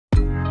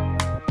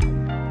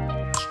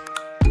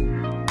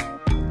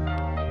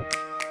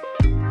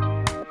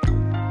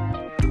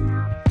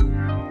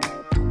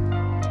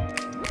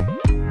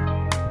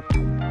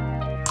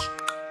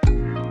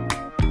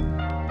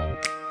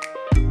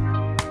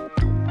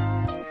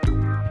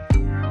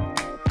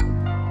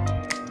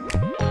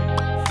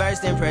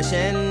First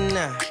impression,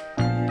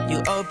 you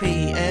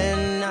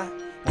OPN.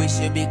 We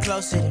should be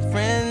closer than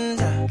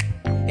friends.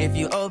 If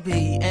you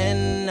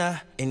OPN,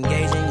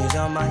 engaging you's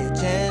on my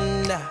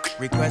agenda.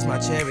 Request my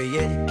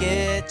chariot to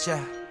get ya.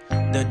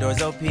 The door's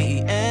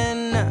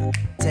OPN.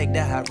 Take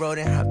that hot road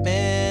and hop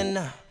in.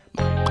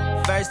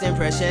 First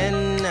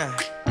impression,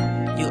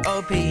 you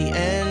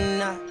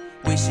OPN.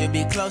 We should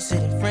be closer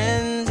than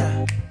friends.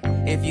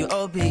 If you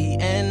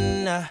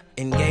OPN,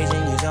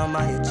 engaging you's on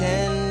my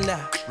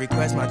agenda.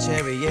 Request my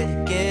chariot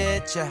to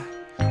get ya.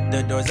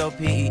 The door's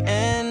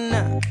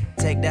OPN.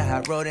 Take that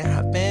hot road and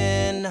hop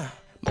in.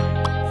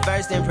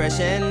 First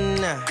impression,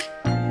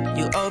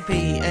 you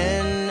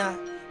OPN.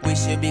 We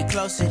should be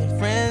closer than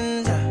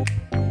friends.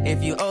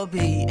 If you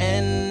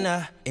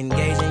OPN,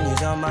 engaging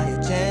you's on my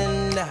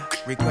agenda.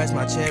 Request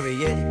my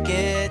chariot to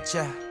get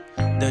ya.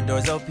 The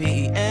door's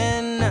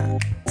OPN.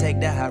 Take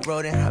that hot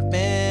road and hop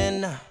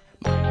in.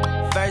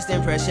 First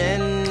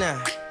impression,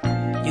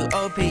 you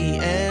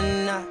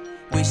OPN.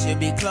 We should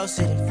be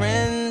closer than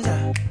friends.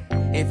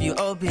 If you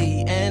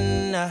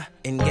OPN,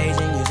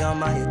 engaging you's on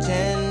my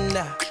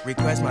agenda.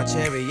 Request my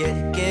chariot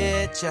to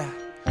get ya.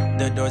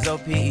 The door's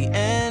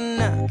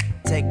OPN.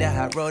 Take that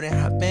hot road and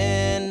hop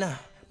in.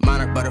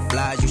 Monarch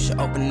butterflies, you should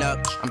open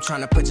up. I'm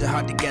trying to put your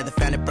heart together,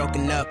 found it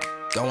broken up.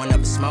 Going up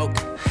in smoke,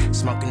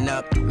 smoking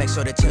up. Make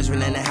sure the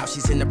children in the house,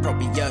 she's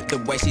inappropriate. The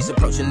way she's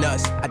approaching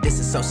us, I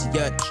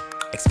disassociate.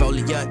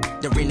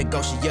 Exfoliate, the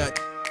renegotiate.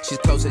 She's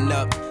closing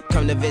up,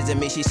 come to visit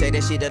me. She say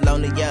that she the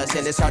loneliest,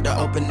 and it's hard to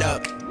open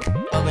up.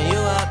 Open you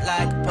up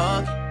like a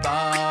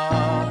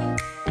Pokeball.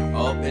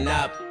 Open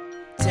up,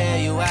 tear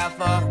you out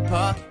for a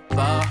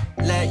Pokeball.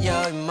 Let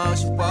your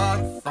emotion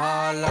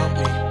waterfall on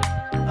me.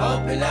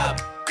 Open up.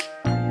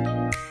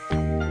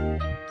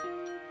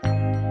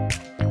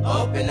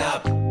 Open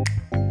up.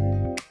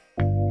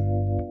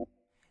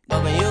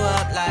 Open you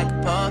up like a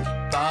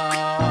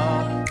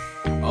Pokeball.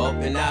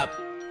 Open up,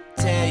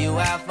 tear you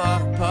out for a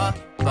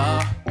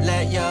Pokeball.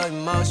 Let your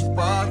emotion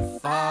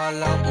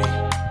waterfall on me.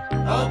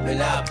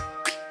 Open up.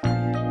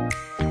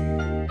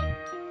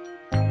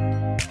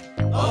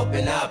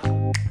 Open up.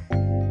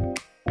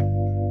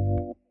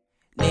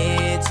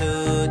 Need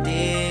to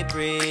deep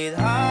breathe,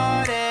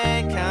 heart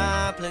and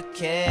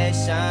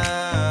complications.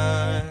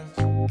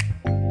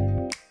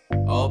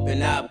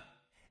 Open up.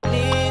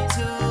 Need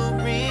to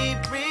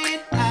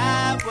reread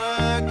our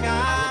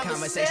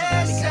conversation.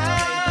 Got me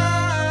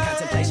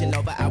contemplation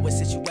over our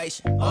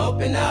situation.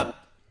 Open up.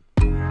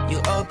 You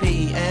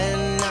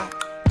OPN.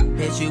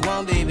 Hit you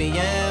on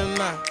BBM.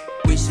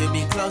 We should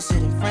be closer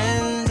than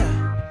friends.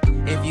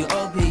 If you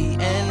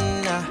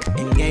OPN,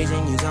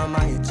 engaging you's on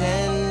my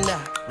agenda.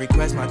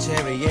 Request my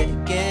chariot to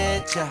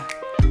get ya.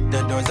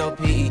 The door's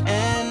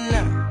OPN.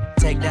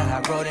 Take that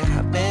hot road and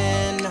hop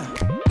in.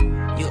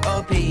 You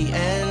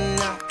OPN,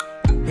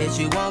 hit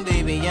you on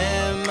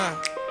BBM.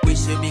 We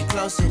should be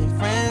closer than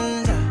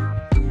friends.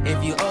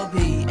 If you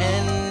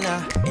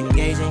OPN,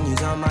 engaging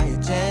you's on my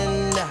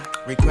agenda.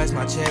 Request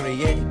my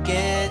chariot to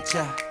get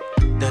ya.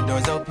 The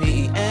door's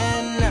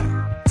OPN.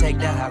 Take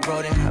that hot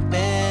road and hop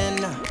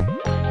in.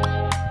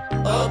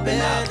 Open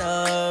up,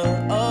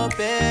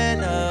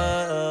 open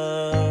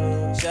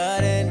up.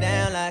 Shut it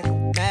down like a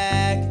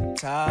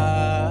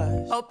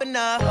Macintosh. Open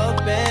up,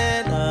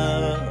 open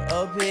up.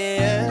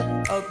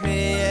 Open,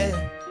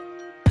 open.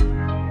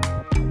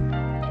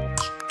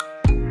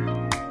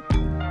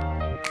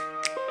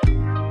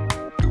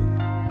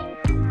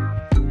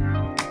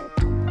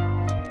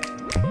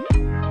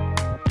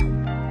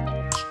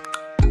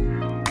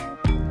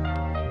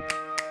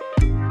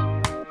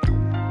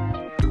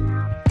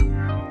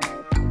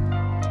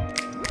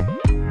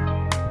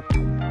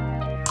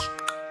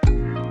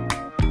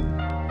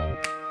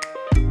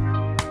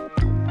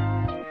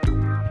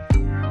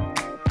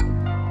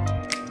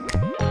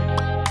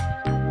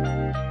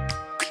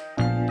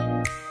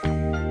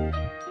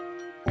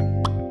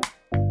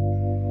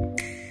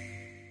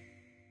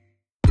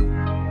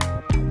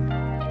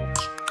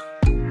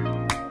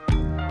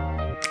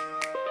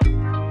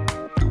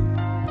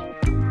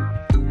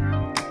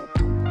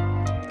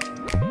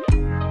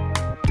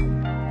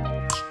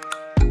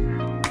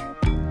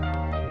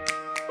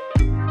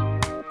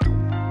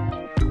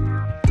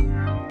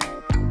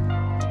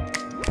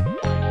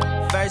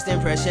 First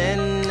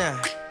impression,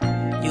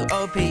 you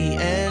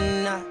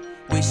OPN.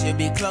 We should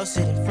be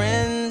closer than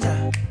friends.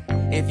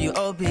 If you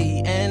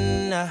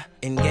OPN,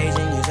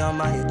 engaging you's on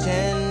my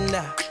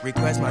agenda.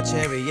 Request my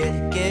chariot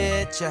to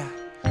get ya.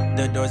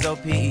 The door's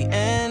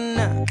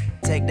OPN.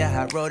 Take that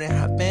hot road and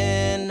hop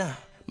in.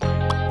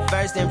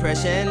 First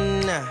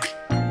impression,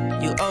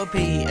 you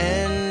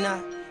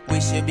OPN.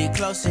 We should be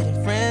closer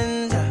than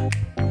friends.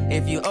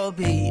 If you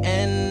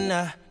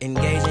OPN,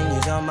 engaging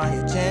you's on my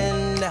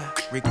agenda.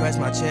 Request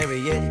my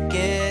chariot to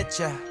get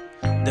ya.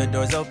 The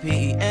door's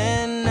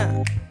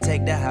OPN.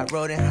 Take that hot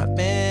road and hop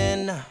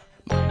in.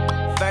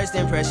 First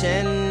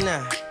impression,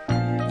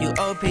 you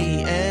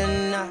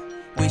OPN.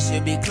 We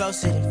should be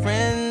closer than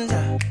friends.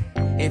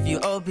 If you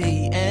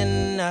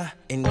OPN,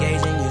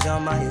 engaging you's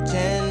on my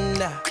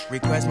agenda.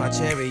 Request my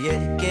chariot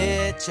to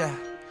get ya.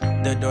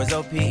 The door's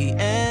open.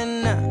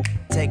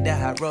 Take the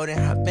high road and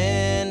hop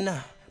in.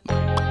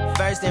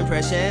 First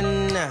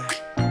impression,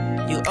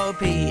 you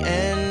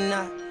open.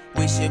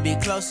 We should be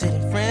closer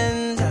than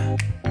friends.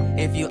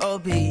 If you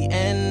open,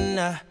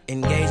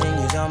 engaging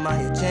you's on my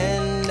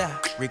agenda.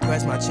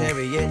 Request my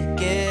chariot to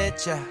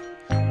get ya.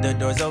 The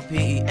door's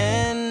open.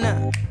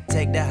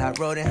 Take the high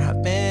road and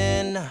hop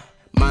in.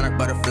 Monarch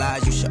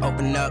butterflies, you should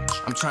open up.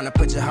 I'm trying to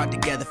put your heart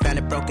together, found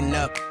it broken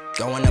up.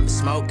 Going up in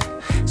smoke,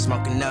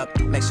 smoking up.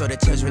 Make sure the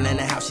children in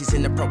the house, she's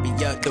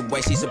inappropriate. The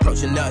way she's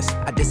approaching us,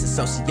 I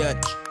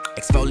disassociate.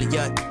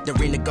 Exfoliate, the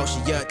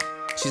renegotiate.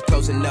 She's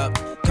closing up,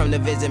 come to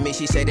visit me.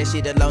 She say that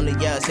she the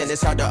loneliest, and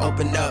it's hard to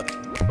open up.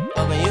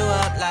 Open you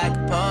up like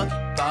a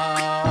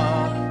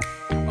Pokeball.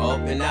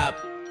 Open up,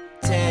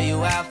 tear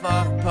you out for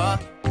a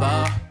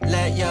Pokeball.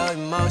 Let your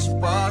emotion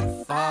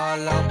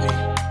waterfall on me.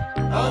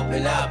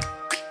 Open up.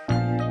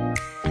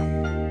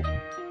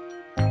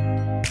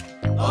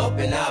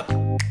 Open up.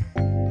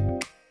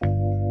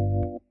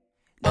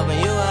 Open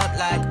you up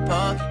like a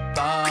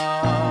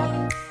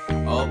Pokeball.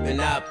 Open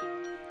up.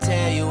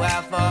 Tear you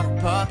out for a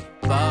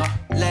Pokeball.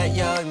 Let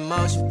your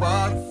emotion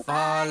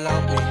waterfall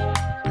on me.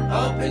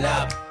 Open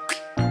up.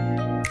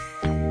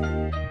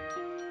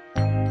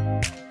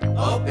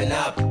 Open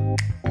up.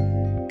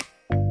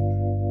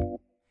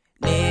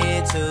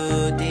 Need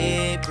to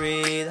deep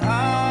breathe,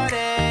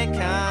 heartache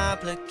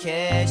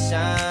complications.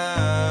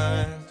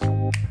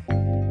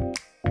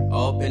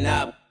 Open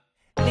up.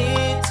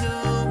 Need to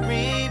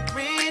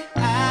reread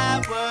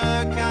our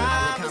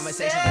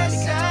conversation. Got me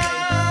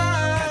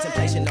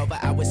contemplation over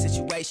our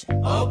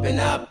situation. Open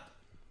up.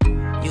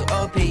 You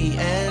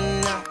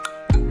OPN.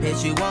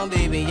 Bitch, you won't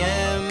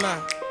BBM.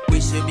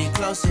 We should be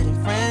closer than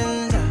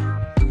friends.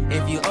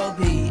 If you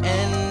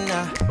OPN,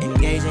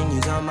 engaging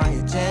you's on my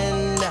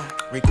agenda.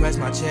 Request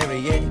my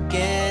chariot to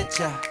get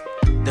ya.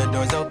 The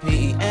door's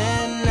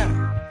OPN.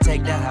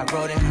 Take the high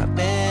road and hop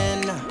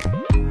in.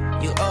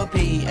 You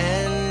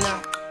OPN.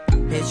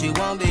 Bitch, you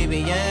won't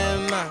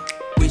BBM.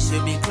 We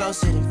should be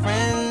closer than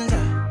friends.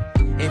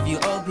 If you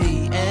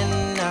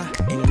OPN,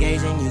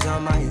 engaging you's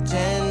on my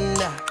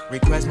agenda.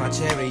 Request my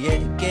chariot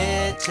to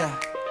get ya.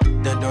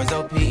 The door's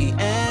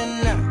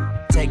OPN.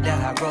 Take the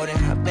high road and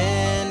hop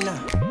in.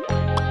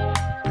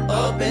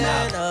 Open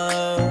up,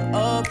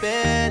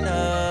 open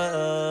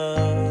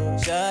up.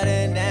 Shut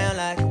it down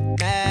like a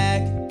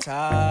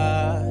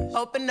Macintosh.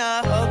 Open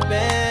up,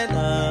 open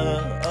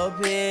up.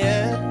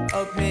 Open,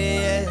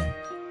 open.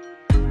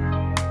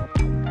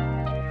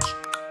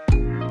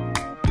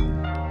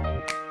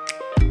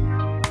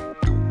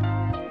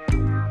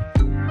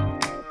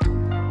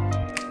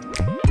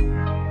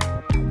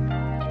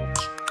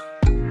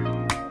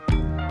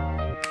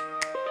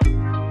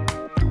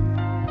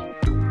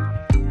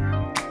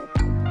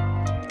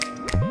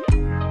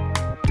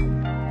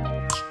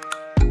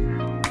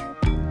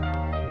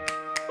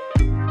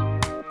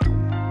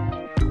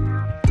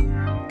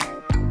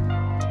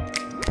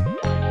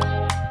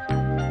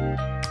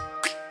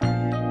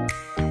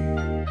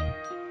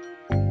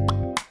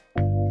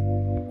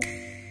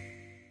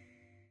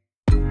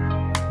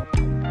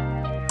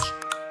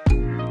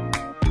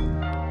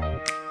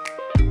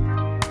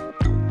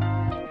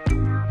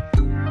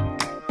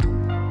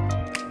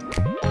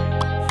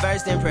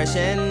 First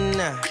impression,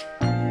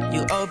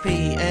 you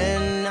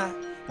OPN.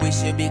 We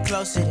should be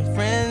closer than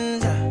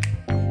friends.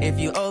 If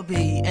you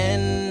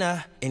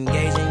OPN,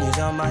 engaging you's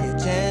on my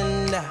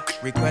agenda.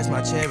 Request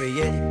my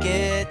chariot to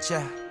get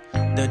ya.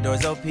 The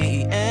door's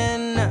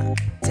OPN.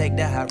 Take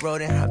the high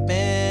road and hop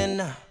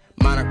in.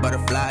 Monarch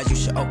butterflies, you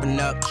should open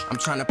up. I'm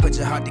trying to put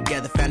your heart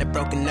together, found it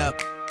broken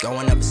up.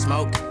 Going up in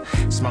smoke,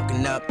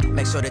 smoking up.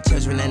 Make sure the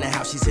children in the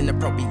house, she's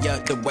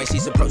inappropriate. The way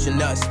she's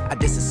approaching us, I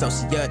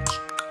disassociate.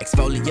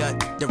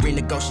 Exfoliate, the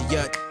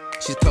renegotiate.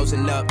 She's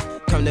closing up,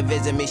 come to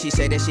visit me. She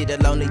say that she the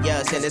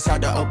loneliest, and it's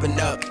hard to open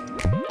up.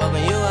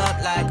 Open you up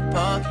like a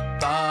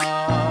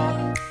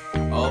Pokeball.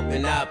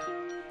 Open up,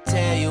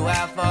 tear you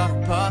out for a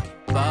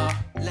Pokeball.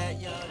 Let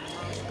your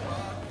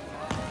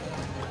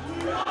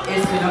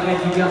Et c'est l'arrêt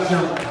du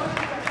gardien.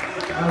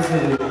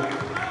 1-0.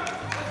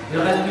 Il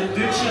reste plus que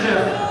 2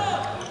 tireurs.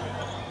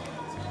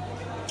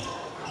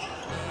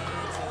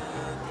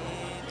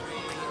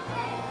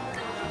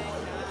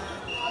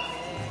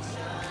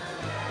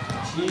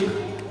 Tire.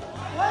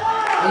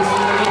 Et c'est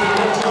l'arrêt du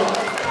gardien.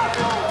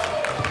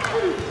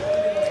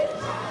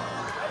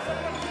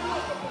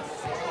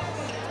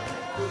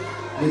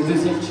 Le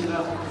deuxième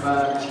tireur va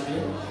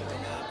tirer.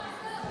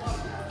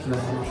 Qui va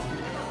faire ensuite.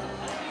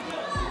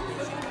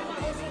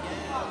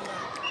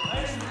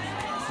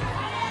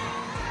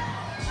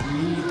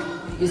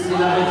 Et c'est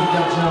l'arrêt du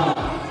gardien.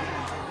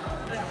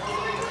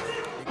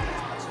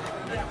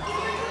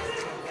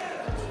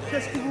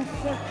 Qu'est-ce que vous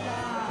faites là?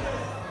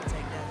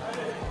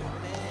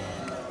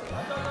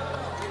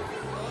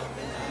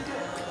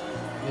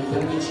 Le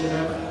dernier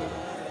tireur.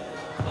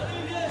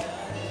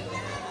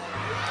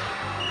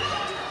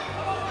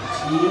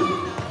 Tire.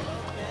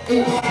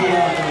 Et c'est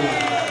l'arrêt.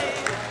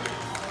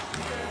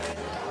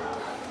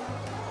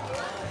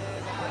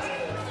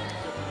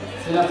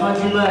 C'est la fin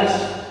du match.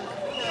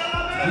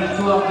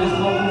 Victoire des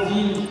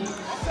Francophile,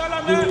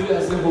 2 buts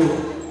à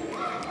 0.